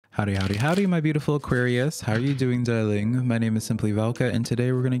Howdy, howdy, howdy, my beautiful Aquarius. How are you doing, darling? My name is SimplyVelca, and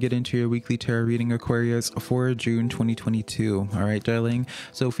today we're going to get into your weekly tarot reading, Aquarius, for June 2022. All right, darling?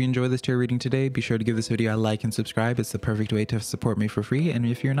 So if you enjoy this tarot reading today, be sure to give this video a like and subscribe. It's the perfect way to support me for free. And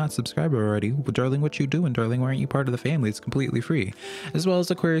if you're not subscribed already, well, darling, what you doing, darling? Why aren't you part of the family? It's completely free. As well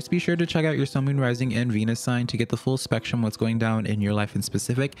as, Aquarius, be sure to check out your Sun, Moon, Rising, and Venus sign to get the full spectrum what's going down in your life in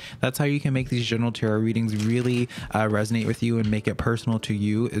specific. That's how you can make these general tarot readings really resonate with you and make it personal to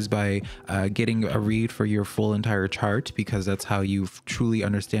you, is by getting a read for your full entire chart, because that's how you truly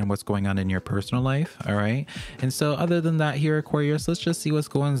understand what's going on in your personal life. All right. And so other than that here, Aquarius, let's just see what's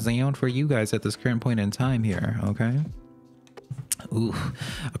going down for you guys at this current point in time here. Okay. Ooh,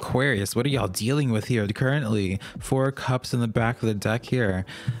 Aquarius, what are y'all dealing with here currently? 4 cups in the back of the deck here.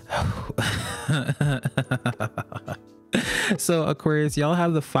 So Aquarius, y'all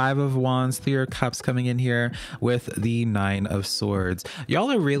have the 5 of Wands, 3 of Cups coming in here with the 9 of Swords. Y'all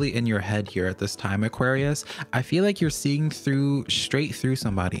are really in your head here at this time, Aquarius. I feel like you're seeing straight through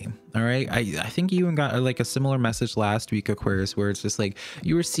somebody. All right. I think you even got like a similar message last week, Aquarius, where it's just like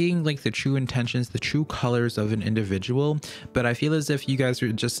you were seeing like the true intentions, the true colors of an individual. But I feel as if you guys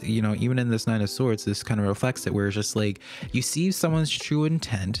are just, you know, even in this 9 of Swords, this kind of reflects it, where it's just like you see someone's true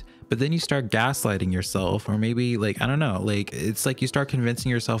intent, but then you start gaslighting yourself, or maybe like, I don't know, like it's like you start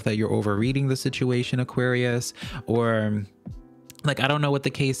convincing yourself that you're overreading the situation, Aquarius, or like, I don't know what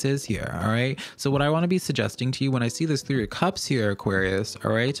the case is here. All right. So what I want to be suggesting to you when I see this 3 of Cups here, Aquarius,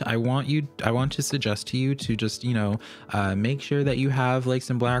 all right, I want to suggest to you to just, you know, make sure that you have like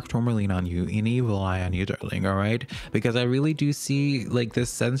some black tourmaline on you, an evil eye on you, darling. All right. Because I really do see like this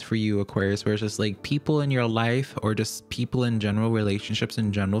sense for you, Aquarius, where it's just like people in your life, or just people in general, relationships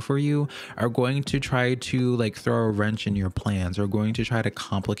in general for you, are going to try to like throw a wrench in your plans, or going to try to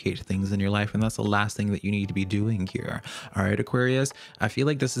complicate things in your life. And that's the last thing that you need to be doing here. All right, Aquarius. I feel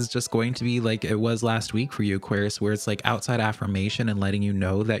like this is just going to be like it was last week for you, Aquarius, where it's like outside affirmation and letting you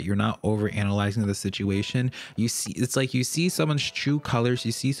know that you're not over analyzing the situation. You see, it's like you see someone's true colors,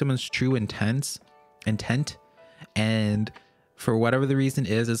 you see someone's true intent, and for whatever the reason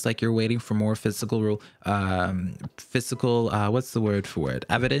is, it's like you're waiting for more physical what's the word for it,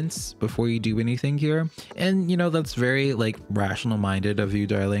 evidence before you do anything here. And you know, that's very like rational minded of you,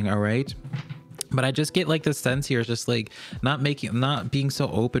 darling. All right. But I just get like the sense here, just like not being so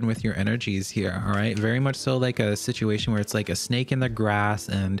open with your energies here. All right. Very much so like a situation where it's like a snake in the grass,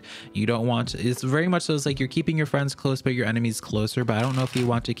 and you don't want to, it's very much so it's like you're keeping your friends close, but your enemies closer. But I don't know if you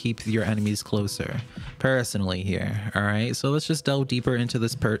want to keep your enemies closer personally here. All right. So let's just delve deeper into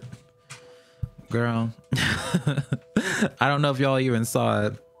this girl. I don't know if y'all even saw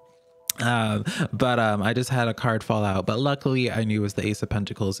it. But I just had a card fall out, but luckily I knew it was the Ace of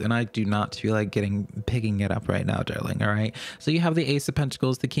Pentacles, and I do not feel like picking it up right now, darling. All right. So you have the Ace of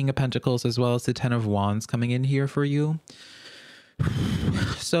Pentacles, the King of Pentacles, as well as the 10 of Wands coming in here for you.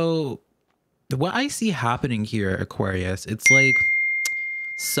 So what I see happening here, Aquarius, it's like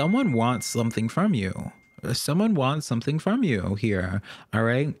someone wants something from you. Someone wants something from you here. All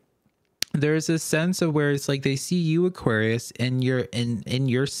right. There's a sense of where it's like they see you, Aquarius, and you're in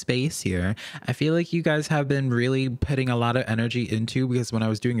your space here. I feel like you guys have been really putting a lot of energy into, because when I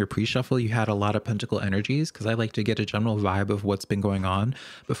was doing your pre-shuffle, you had a lot of pentacle energies, because I like to get a general vibe of what's been going on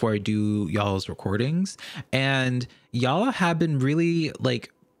before I do y'all's recordings. And y'all have been really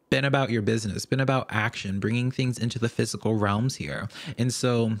like been about your business, been about action, bringing things into the physical realms here. And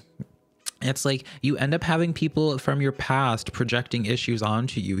so it's like you end up having people from your past projecting issues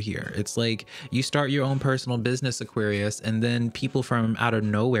onto you here. It's like you start your own personal business, Aquarius, and then people from out of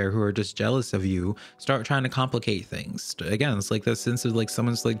nowhere who are just jealous of you start trying to complicate things. Again, it's like the sense of like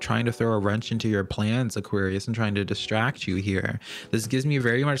someone's like trying to throw a wrench into your plans, Aquarius, and trying to distract you here. This gives me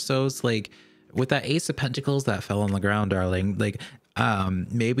very much so, it's like with that Ace of Pentacles that fell on the ground, darling, like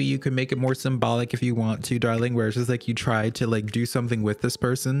maybe you could make it more symbolic if you want to, darling, where it's just like you try to like do something with this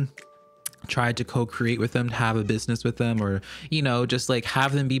person, tried to co-create with them, to have a business with them, or, you know, just like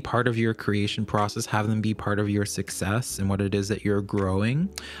have them be part of your creation process, have them be part of your success and what it is that you're growing.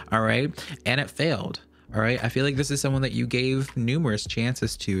 All right. And it failed. All right. I feel like this is someone that you gave numerous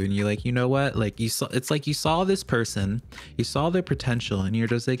chances to, and you're like, you know what, like you saw, it's like you saw this person, you saw their potential, and you're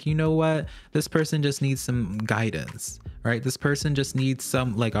just like, you know what, this person just needs some guidance. Right. This person just needs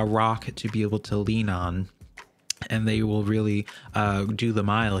some like a rock to be able to lean on. and they will really do the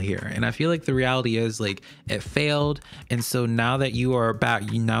mile here. And I feel like the reality is like it failed, and so now that you are back,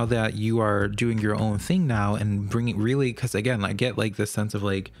 now that you are doing your own thing now and bringing really, because again, I get like this sense of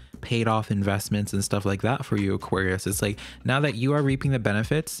like paid off investments and stuff like that for you, Aquarius. It's like now that you are reaping the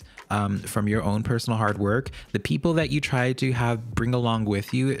benefits from your own personal hard work, the people that you try to have bring along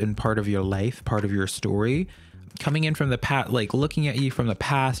with you in part of your life, part of your story, coming in from the past, like looking at you from the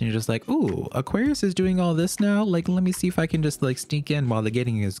past, and you're just like, ooh, Aquarius is doing all this now, like let me see if I can just like sneak in while the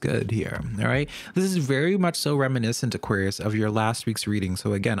getting is good here. All right, this is very much so reminiscent, Aquarius, of your last week's reading.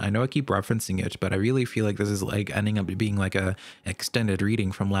 So again, I know I keep referencing it, but I really feel like this is like ending up being like a extended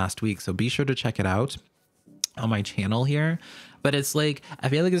reading from last week, so be sure to check it out on my channel here. But it's like I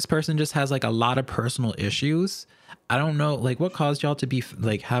feel like this person just has like a lot of personal issues. I don't know, like what caused y'all to be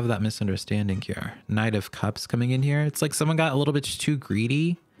like have that misunderstanding here. Knight of Cups coming in here. It's like someone got a little bit too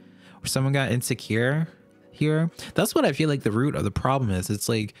greedy, or someone got insecure here. That's what I feel like the root of the problem is. It's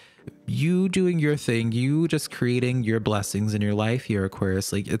like you doing your thing, you just creating your blessings in your life here,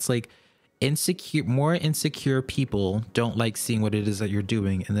 Aquarius. Like it's like more insecure people don't like seeing what it is that you're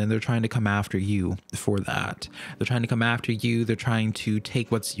doing, and then they're trying to come after you for that. They're trying to come after you. They're trying to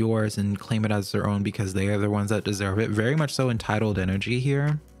take what's yours and claim it as their own because they are the ones that deserve it. Very much so entitled energy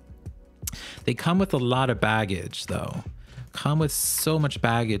here. They come with a lot of baggage though, come with so much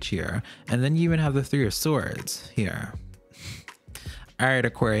baggage here. And then you even have the Three of Swords here. All right,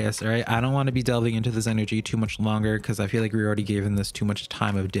 Aquarius. All right, I don't want to be delving into this energy too much longer because I feel like we already gave this too much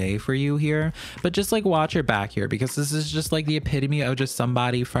time of day for you here. But just like watch your back here, because this is just like the epitome of just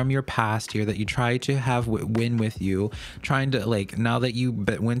somebody from your past here that you try to have win with you, trying to like, now that you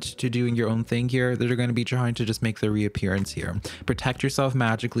went to doing your own thing here, they're going to be trying to just make their reappearance here. Protect yourself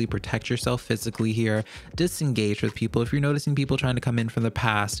magically, protect yourself physically here. Disengage with people. If you're noticing people trying to come in from the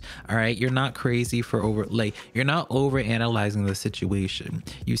past, all right, you're not crazy for you're not over analyzing the situation.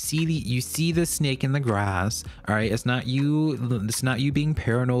 You see the snake in the grass. All right, it's not you being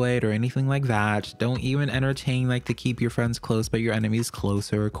paranoid or anything like that. Don't even entertain like to keep your friends close but your enemies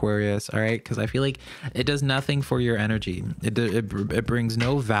closer, Aquarius. All right, because I feel like it does nothing for your energy. It brings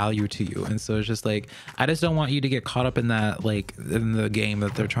no value to you. And so it's just like, I just don't want you to get caught up in that, like in the game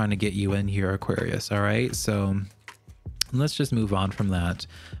that they're trying to get you in here, Aquarius. All right, so let's just move on from that.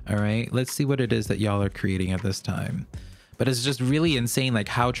 All right, let's see what it is that y'all are creating at this time. But it's just really insane like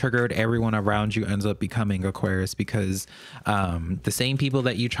how triggered everyone around you ends up becoming, Aquarius, because the same people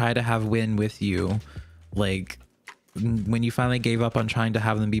that you try to have win with you, like when you finally gave up on trying to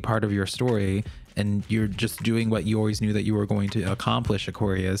have them be part of your story and you're just doing what you always knew that you were going to accomplish,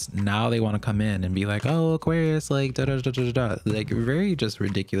 Aquarius, now they want to come in and be like, oh, Aquarius, like da da da da da, like very just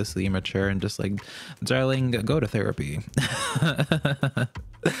ridiculously immature and just like, darling, go to therapy.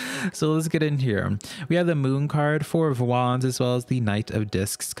 So let's get in here. We have the Moon card, Four of Wands, as well as the Knight of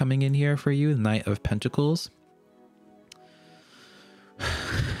Discs coming in here for you, the Knight of Pentacles.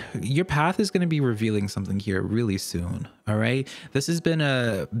 Your path is going to be revealing something here really soon. All right, this has been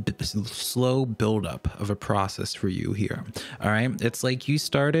a slow buildup of a process for you here. All right, it's like you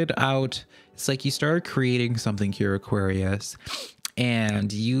started creating something here, Aquarius,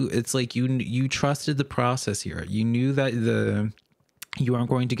 and it's like you trusted the process here. You knew that you aren't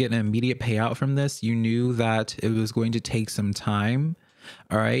going to get an immediate payout from this. You knew that it was going to take some time.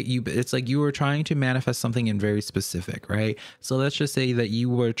 All right, it's like you were trying to manifest something in very specific, right? So let's just say that you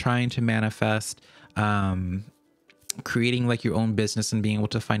were trying to manifest creating like your own business and being able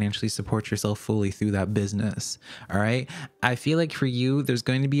to financially support yourself fully through that business. All right, I feel like for you there's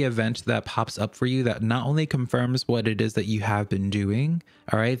going to be an event that pops up for you that not only confirms what it is that you have been doing,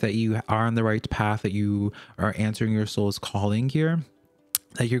 all right, that you are on the right path, that you are answering your soul's calling here,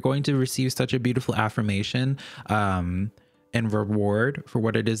 that you're going to receive such a beautiful affirmation and reward for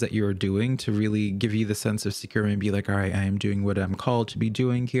what it is that you're doing to really give you the sense of security and be like, all right, I am doing what I'm called to be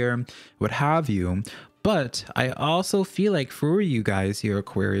doing here, what have you. But I also feel like for you guys here,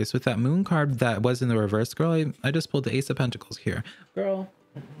 Aquarius, with that Moon card that was in the reverse, girl, I just pulled the Ace of Pentacles here, girl.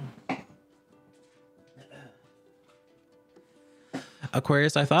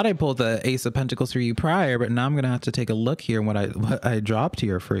 Aquarius, I thought I pulled the Ace of Pentacles for you prior, but now I'm gonna have to take a look here what I dropped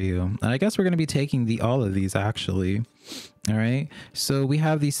here for you. And I guess we're gonna be taking all of these actually. All right, so we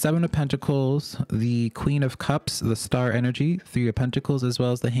have the Seven of Pentacles, the Queen of Cups, the Star Energy, Three of Pentacles, as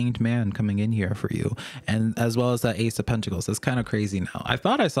well as the Hanged Man coming in here for you, and as well as that Ace of Pentacles. That's kind of crazy now. I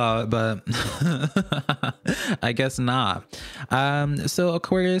thought I saw it, but I guess not. So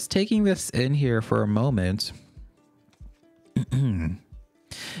Aquarius, taking this in here for a moment,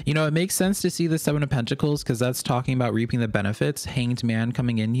 You know, it makes sense to see the Seven of Pentacles because that's talking about reaping the benefits. Hanged Man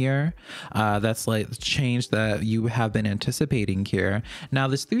coming in here. That's like the change that you have been anticipating here. Now,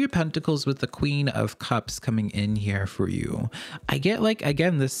 this Three of Pentacles with the Queen of Cups coming in here for you. I get like,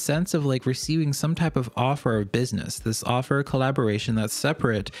 again, this sense of like receiving some type of offer of business, this offer of collaboration that's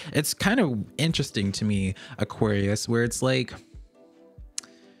separate. It's kind of interesting to me, Aquarius, where it's like,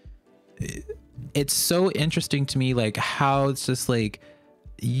 it's so interesting to me, like how it's just like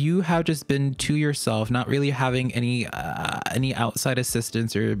you have just been to yourself, not really having any outside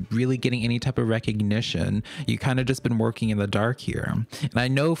assistance or really getting any type of recognition. You kind of just been working in the dark here. And I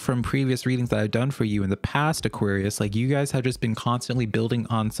know from previous readings that I've done for you in the past, Aquarius, like you guys have just been constantly building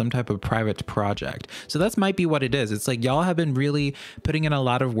on some type of private project. So that's might be what it is. It's like y'all have been really putting in a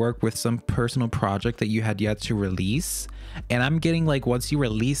lot of work with some personal project that you had yet to release. And I'm getting like, once you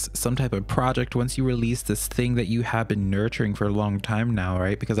release some type of project, once you release this thing that you have been nurturing for a long time now,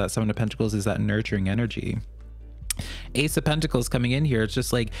 right? Because that Seven of Pentacles is that nurturing energy. Ace of Pentacles coming in here.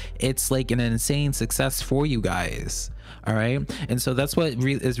 It's like an insane success for you guys. All right. And so that's what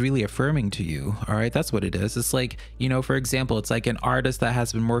is really affirming to you. All right. That's what it is. It's like, you know, for example, it's like an artist that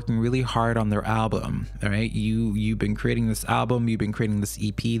has been working really hard on their album. All right. You've been creating this album. You've been creating this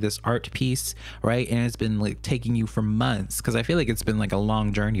EP, this art piece. Right. And it's been like taking you for months, because I feel like it's been like a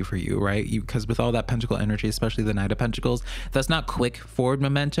long journey for you. Right. Because with all that Pentacle energy, especially the Knight of Pentacles, that's not quick forward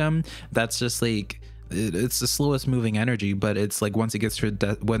momentum. That's just like, it's the slowest moving energy, but it's like once it gets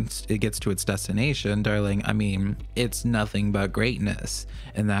to its destination, darling, I mean, it's nothing but greatness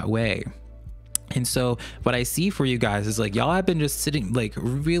in that way. And so what I see for you guys is like y'all have been just sitting, like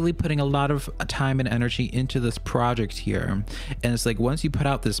really putting a lot of time and energy into this project here. And it's like once you put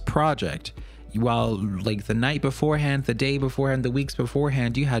out this project, while like the night beforehand, the day beforehand, the weeks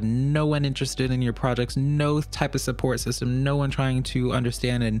beforehand, you had no one interested in your projects, no type of support system, no one trying to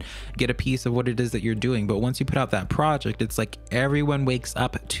understand and get a piece of what it is that you're doing. But once you put out that project, it's like everyone wakes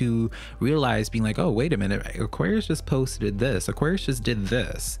up to realize, being like, oh, wait a minute, Aquarius just posted this, Aquarius just did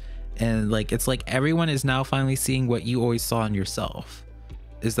this. And like, it's like everyone is now finally seeing what you always saw in yourself.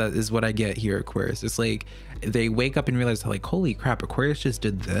 Is what I get here, Aquarius. It's like they wake up and realize, like, holy crap, Aquarius just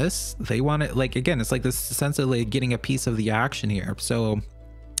did this. They want it, like, again, it's like this sense of like getting a piece of the action here. So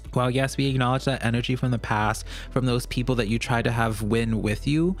while yes, we acknowledge that energy from the past, from those people that you tried to have win with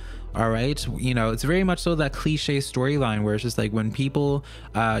you, all right, you know, it's very much so that cliche storyline where it's just like when people,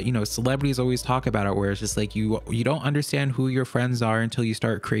 you know, celebrities always talk about it, where it's just like you don't understand who your friends are until you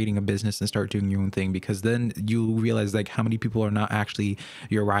start creating a business and start doing your own thing, because then you realize like how many people are not actually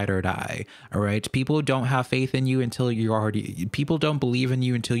your ride or die. All right, people don't have faith in you until people don't believe in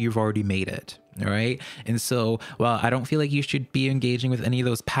you until you've already made it. All right. And so, well, I don't feel like you should be engaging with any of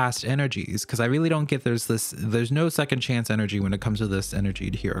those past energies, because I really don't get there's no second chance energy when it comes to this energy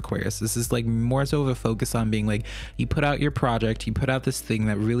here, Aquarius. This is like more so of a focus on being like, you put out your project, you put out this thing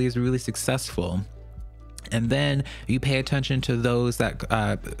that really is really successful. And then you pay attention to those that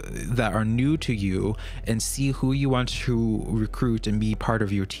are new to you and see who you want to recruit and be part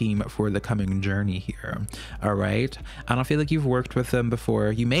of your team for the coming journey here. All right. I don't feel like you've worked with them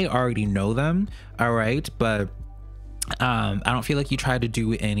before. You may already know them. All right. But I don't feel like you try to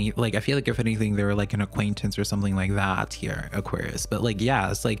do any, like, I feel like if anything, they were like an acquaintance or something like that here, Aquarius. But like, yeah,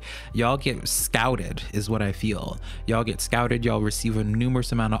 it's like y'all get scouted is what I feel. Y'all get scouted. Y'all receive a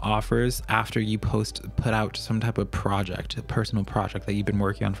numerous amount of offers after you put out some type of project, a personal project that you've been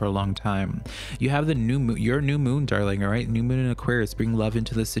working on for a long time. You have the new moon, your new moon, darling. All right. New moon in Aquarius, bring love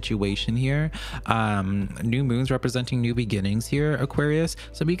into the situation here. New moons representing new beginnings here, Aquarius.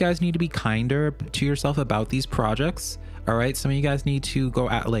 Some of you guys need to be kinder to yourself about these projects. All right, some of you guys need to go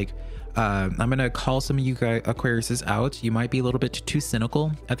at like I'm gonna call some of you guys Aquariuses out. You might be a little bit too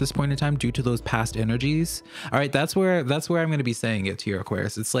cynical at this point in time due to those past energies. All right, that's where I'm gonna be saying it to your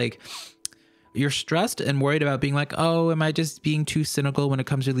Aquarius. It's like you're stressed and worried about being like, oh, am I just being too cynical when it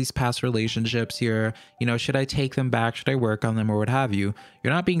comes to these past relationships here? You know, should I take them back? Should I work on them or what have you?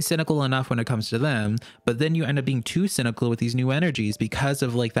 You're not being cynical enough when it comes to them, but then you end up being too cynical with these new energies because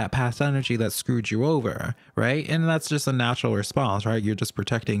of like that past energy that screwed you over, right? And that's just a natural response, right? You're just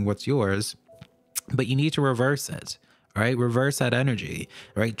protecting what's yours, but you need to reverse it. All right, reverse that energy,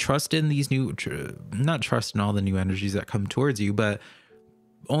 right? Trust in these not trust in all the new energies that come towards you, but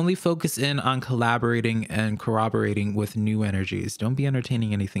only focus in on collaborating and corroborating with new energies. Don't be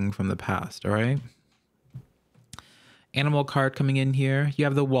entertaining anything from the past. All right. Animal card coming in here. You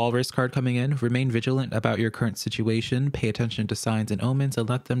have the walrus card coming in. Remain vigilant about your current situation. Pay attention to signs and omens and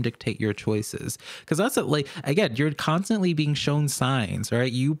let them dictate your choices. Because that's like, again, you're constantly being shown signs,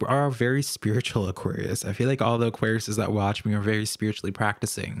 right? You are very spiritual, Aquarius. I feel like all the Aquariuses that watch me are very spiritually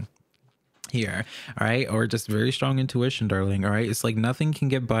practicing here, all right, or just very strong intuition, darling. All right, it's like nothing can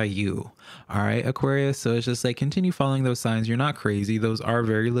get by you, all right, Aquarius. So it's just like continue following those signs. You're not crazy. Those are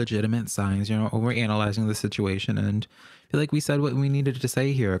very legitimate signs. You're not over analyzing the situation, and I feel like we said what we needed to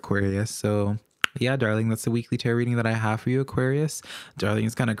say here, Aquarius. So yeah, darling, that's the weekly tarot reading that I have for you, Aquarius. Darling,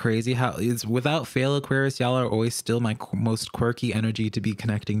 it's kind of crazy how it's without fail, Aquarius, y'all are always still my most quirky energy to be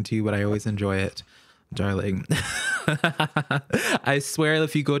connecting to, but I always enjoy it, darling. I swear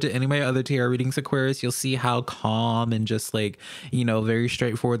if you go to any of my other tarot readings, Aquarius, you'll see how calm and just like, you know, very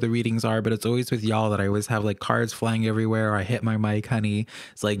straightforward the readings are, but it's always with y'all that I always have like cards flying everywhere, or I hit my mic, honey.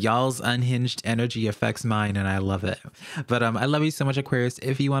 It's like y'all's unhinged energy affects mine, and I love it. But I love you so much, Aquarius.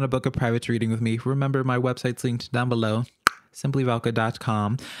 If you want to book a private reading with me, remember my website's linked down below,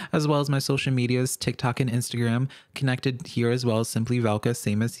 SimplyVelca.com, as well as my social medias, TikTok and Instagram, connected here as well as SimplyVelca,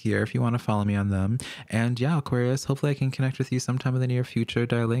 same as here if you want to follow me on them. And yeah, Aquarius, hopefully I can connect with you sometime in the near future,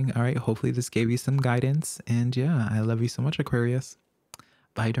 darling. All right, hopefully this gave you some guidance. And yeah, I love you so much, Aquarius.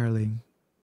 Bye, darling.